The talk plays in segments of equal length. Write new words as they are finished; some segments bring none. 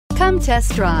Come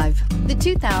test drive the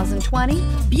 2020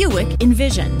 Buick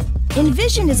Envision.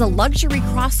 Envision is a luxury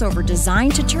crossover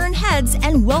designed to turn heads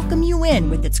and welcome you in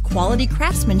with its quality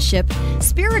craftsmanship,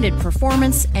 spirited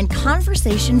performance, and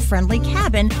conversation-friendly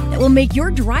cabin that will make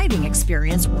your driving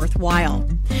experience worthwhile.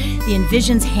 The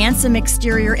Envision's handsome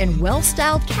exterior and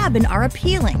well-styled cabin are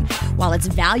appealing, while its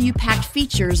value-packed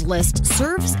features list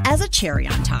serves as a cherry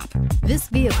on top. This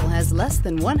vehicle has less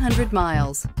than 100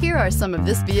 miles. Here are some of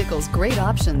this vehicle's great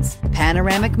options: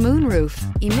 panoramic moonroof,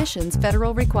 emissions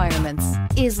federal requirements.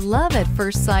 Is love at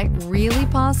first sight really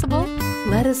possible?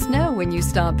 Let us know when you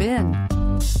stop in.